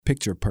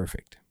Picture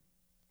perfect.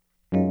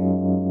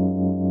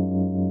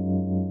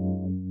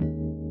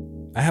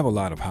 I have a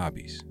lot of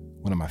hobbies,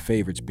 one of my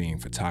favorites being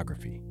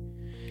photography.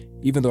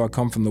 Even though I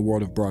come from the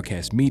world of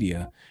broadcast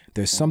media,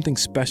 there's something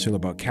special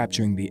about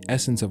capturing the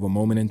essence of a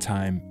moment in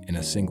time in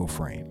a single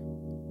frame.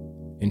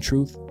 In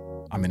truth,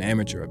 I'm an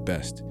amateur at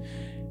best,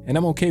 and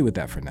I'm okay with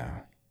that for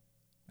now.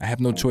 I have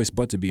no choice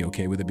but to be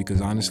okay with it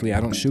because honestly,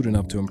 I don't shoot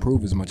enough to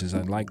improve as much as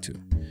I'd like to.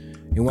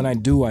 And when I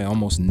do, I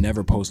almost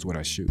never post what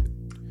I shoot.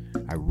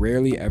 I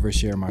rarely ever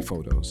share my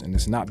photos, and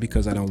it's not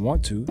because I don't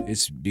want to,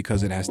 it's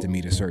because it has to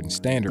meet a certain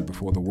standard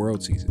before the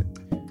world sees it.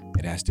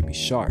 It has to be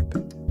sharp,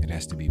 it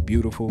has to be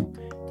beautiful,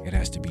 it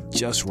has to be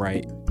just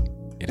right,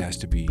 it has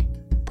to be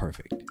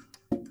perfect.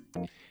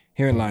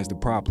 Herein lies the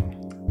problem: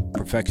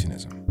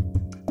 perfectionism.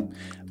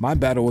 My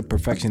battle with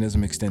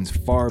perfectionism extends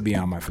far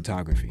beyond my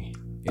photography.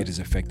 It has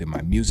affected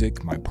my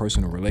music, my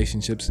personal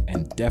relationships,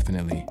 and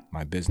definitely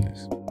my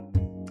business.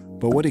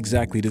 But what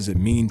exactly does it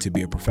mean to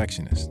be a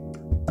perfectionist?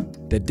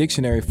 The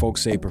dictionary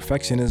folks say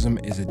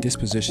perfectionism is a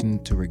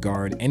disposition to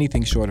regard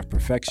anything short of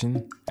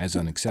perfection as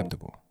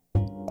unacceptable.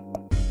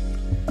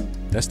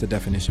 That's the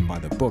definition by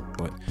the book,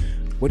 but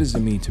what does it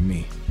mean to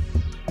me?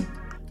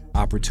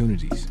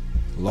 Opportunities,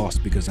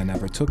 lost because I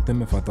never took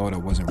them if I thought I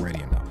wasn't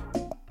ready enough.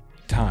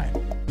 Time,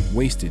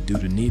 wasted due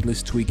to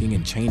needless tweaking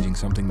and changing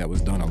something that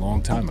was done a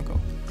long time ago.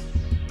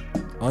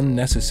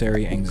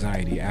 Unnecessary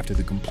anxiety after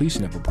the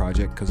completion of a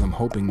project because I'm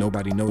hoping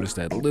nobody noticed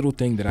that little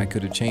thing that I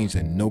could have changed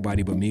that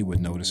nobody but me would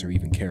notice or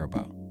even care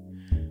about.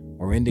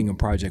 Or ending a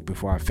project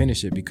before I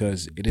finish it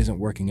because it isn't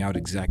working out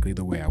exactly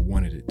the way I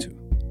wanted it to.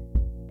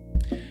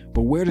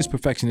 But where does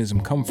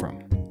perfectionism come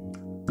from?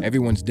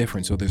 Everyone's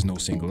different, so there's no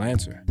single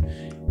answer.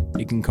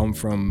 It can come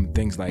from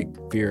things like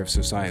fear of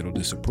societal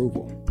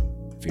disapproval,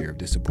 fear of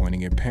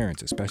disappointing your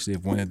parents, especially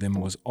if one of them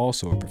was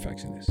also a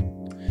perfectionist.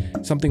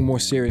 Something more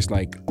serious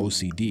like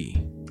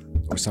OCD,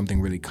 or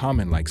something really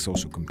common like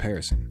social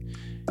comparison.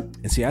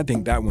 And see, I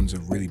think that one's a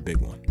really big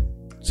one.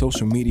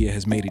 Social media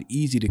has made it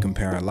easy to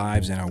compare our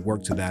lives and our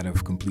work to that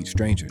of complete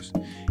strangers.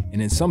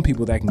 And in some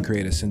people that can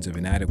create a sense of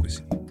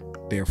inadequacy.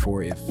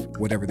 Therefore, if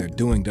whatever they're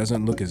doing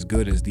doesn't look as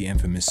good as the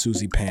infamous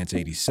Susie Pants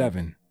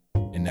 87,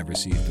 it never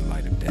sees the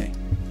light of day.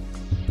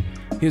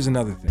 Here's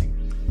another thing.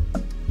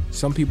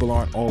 Some people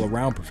aren't all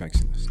around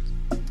perfectionists.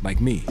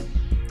 Like me.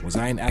 Was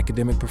I an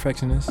academic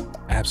perfectionist?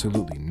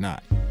 Absolutely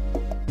not.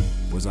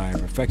 Was I a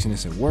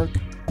perfectionist at work?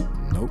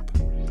 Nope.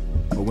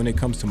 But when it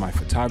comes to my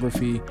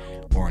photography,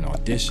 or an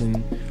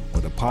audition,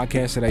 or the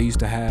podcast that I used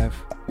to have,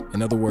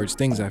 in other words,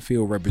 things I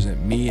feel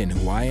represent me and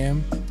who I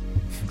am,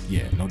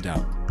 yeah, no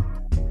doubt.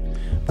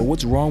 But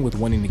what's wrong with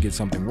wanting to get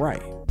something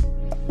right?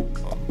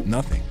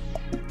 Nothing.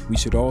 We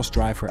should all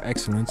strive for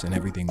excellence in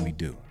everything we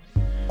do.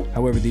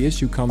 However, the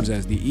issue comes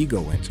as the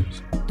ego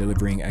enters,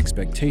 delivering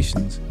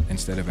expectations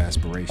instead of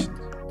aspirations.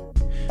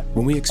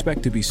 When we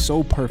expect to be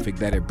so perfect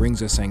that it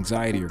brings us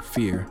anxiety or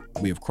fear,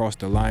 we have crossed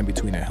the line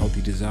between a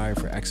healthy desire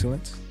for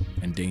excellence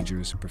and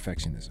dangerous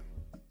perfectionism.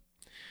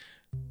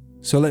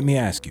 So let me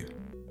ask you,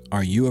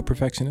 are you a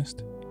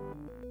perfectionist?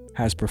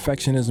 Has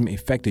perfectionism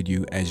affected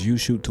you as you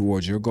shoot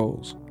towards your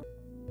goals?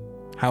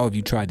 How have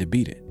you tried to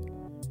beat it?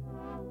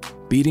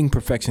 Beating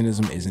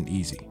perfectionism isn't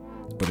easy,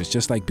 but it's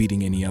just like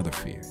beating any other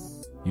fear.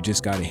 You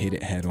just gotta hit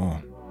it head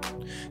on.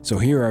 So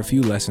here are a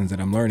few lessons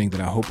that I'm learning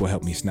that I hope will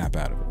help me snap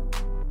out of it.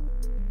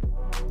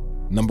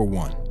 Number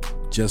 1,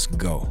 just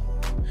go.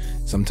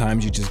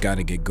 Sometimes you just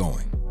gotta get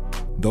going.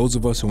 Those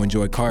of us who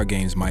enjoy card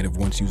games might have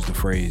once used the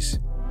phrase,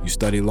 you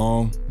study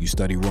long, you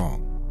study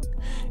wrong.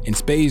 In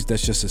spades,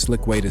 that's just a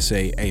slick way to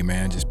say, hey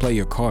man, just play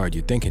your card,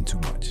 you're thinking too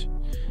much.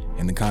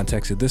 In the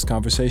context of this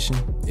conversation,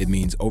 it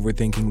means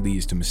overthinking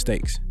leads to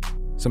mistakes.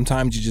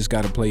 Sometimes you just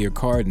gotta play your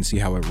card and see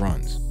how it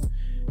runs.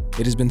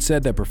 It has been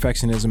said that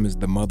perfectionism is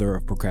the mother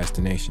of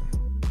procrastination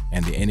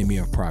and the enemy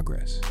of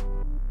progress.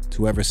 To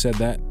whoever said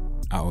that,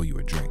 I owe you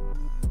a drink.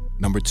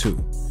 Number 2,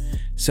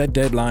 set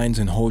deadlines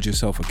and hold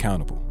yourself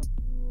accountable.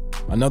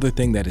 Another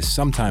thing that has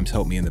sometimes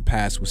helped me in the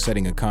past was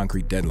setting a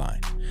concrete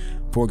deadline.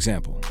 For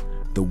example,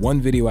 the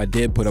one video I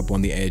did put up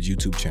on the Edge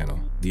YouTube channel,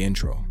 the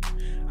intro,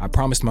 I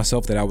promised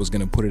myself that I was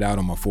going to put it out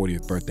on my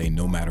 40th birthday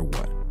no matter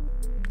what.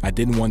 I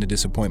didn't want to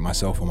disappoint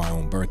myself on my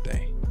own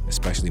birthday,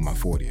 especially my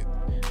 40th.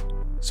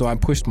 So I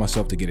pushed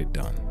myself to get it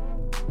done.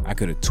 I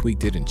could have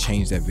tweaked it and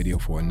changed that video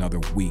for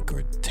another week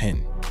or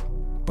 10,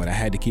 but I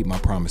had to keep my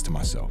promise to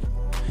myself.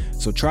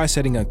 So try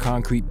setting a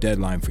concrete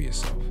deadline for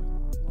yourself.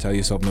 Tell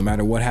yourself no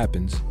matter what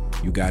happens,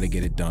 you gotta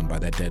get it done by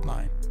that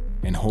deadline,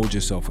 and hold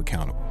yourself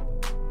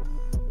accountable.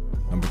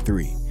 Number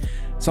 3,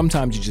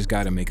 sometimes you just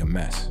gotta make a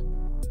mess.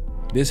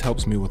 This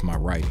helps me with my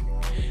writing.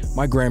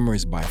 My grammar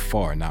is by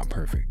far not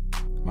perfect.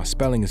 My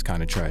spelling is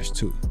kinda trash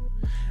too.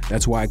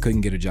 That's why I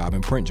couldn't get a job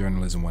in print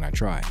journalism when I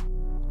tried.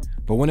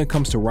 But when it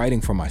comes to writing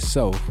for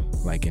myself,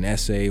 like an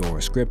essay or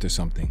a script or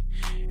something,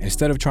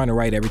 instead of trying to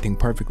write everything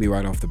perfectly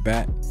right off the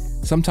bat,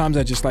 sometimes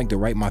I just like to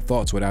write my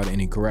thoughts without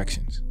any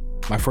corrections.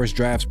 My first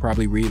drafts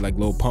probably read like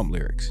Lil Pump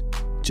lyrics,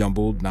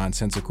 jumbled,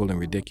 nonsensical, and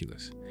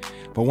ridiculous.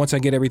 But once I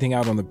get everything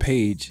out on the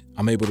page,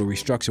 I'm able to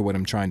restructure what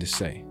I'm trying to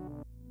say.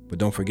 But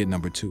don't forget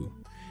number 2,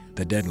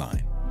 the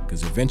deadline,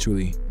 because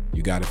eventually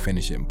you gotta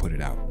finish it and put it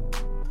out.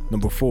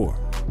 Number 4,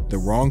 the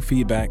wrong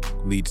feedback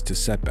leads to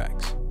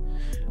setbacks.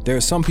 There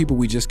are some people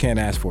we just can't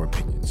ask for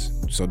opinions,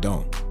 so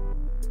don't.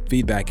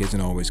 Feedback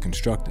isn't always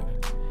constructive.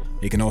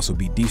 It can also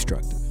be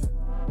destructive.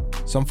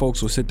 Some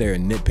folks will sit there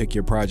and nitpick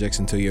your projects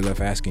until you're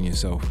left asking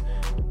yourself,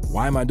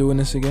 why am I doing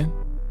this again?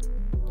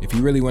 If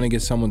you really want to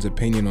get someone's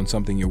opinion on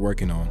something you're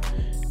working on,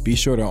 be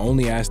sure to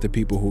only ask the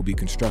people who will be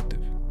constructive,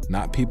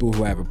 not people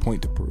who have a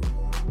point to prove.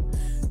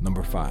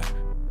 Number 5,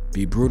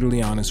 be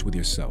brutally honest with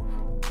yourself.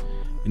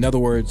 In other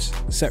words,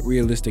 set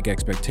realistic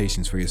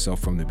expectations for yourself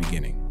from the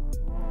beginning.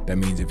 That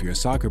means if you're a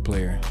soccer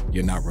player,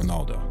 you're not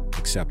Ronaldo.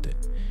 Accept it.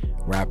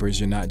 Rappers,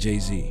 you're not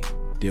Jay-Z.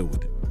 Deal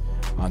with it.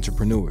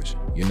 Entrepreneurs,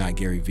 you're not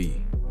Gary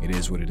Vee. It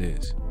is what it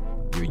is.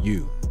 You're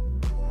you.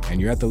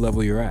 And you're at the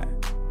level you're at.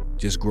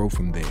 Just grow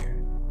from there.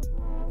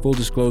 Full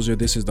disclosure,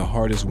 this is the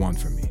hardest one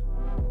for me.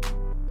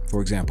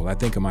 For example, I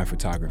think of my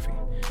photography.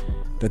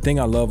 The thing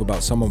I love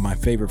about some of my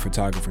favorite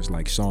photographers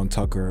like Sean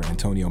Tucker,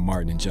 Antonio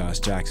Martin, and Josh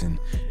Jackson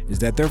is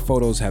that their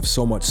photos have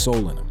so much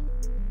soul in them.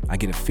 I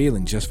get a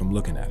feeling just from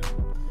looking at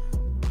them.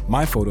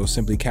 My photos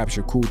simply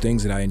capture cool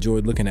things that I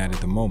enjoyed looking at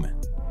the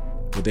moment.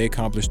 What they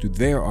accomplish through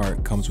their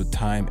art comes with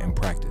time and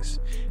practice,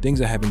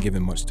 things I haven't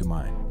given much to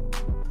mine.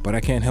 But I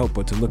can't help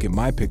but to look at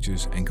my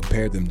pictures and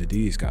compare them to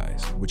these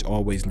guys, which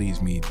always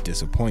leaves me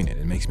disappointed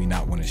and makes me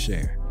not want to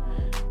share.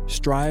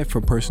 Strive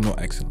for personal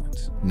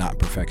excellence, not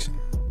perfection.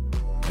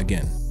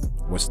 Again,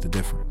 what's the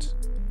difference?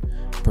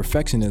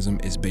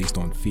 Perfectionism is based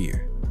on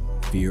fear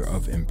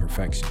of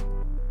imperfection.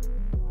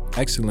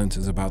 Excellence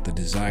is about the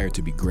desire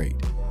to be great.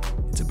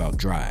 It's about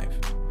drive.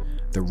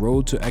 The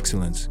road to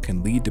excellence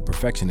can lead to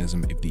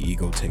perfectionism if the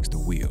ego takes the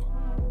wheel.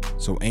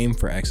 So aim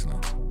for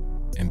excellence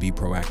and be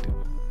proactive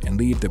and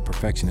leave the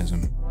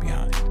perfectionism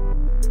behind.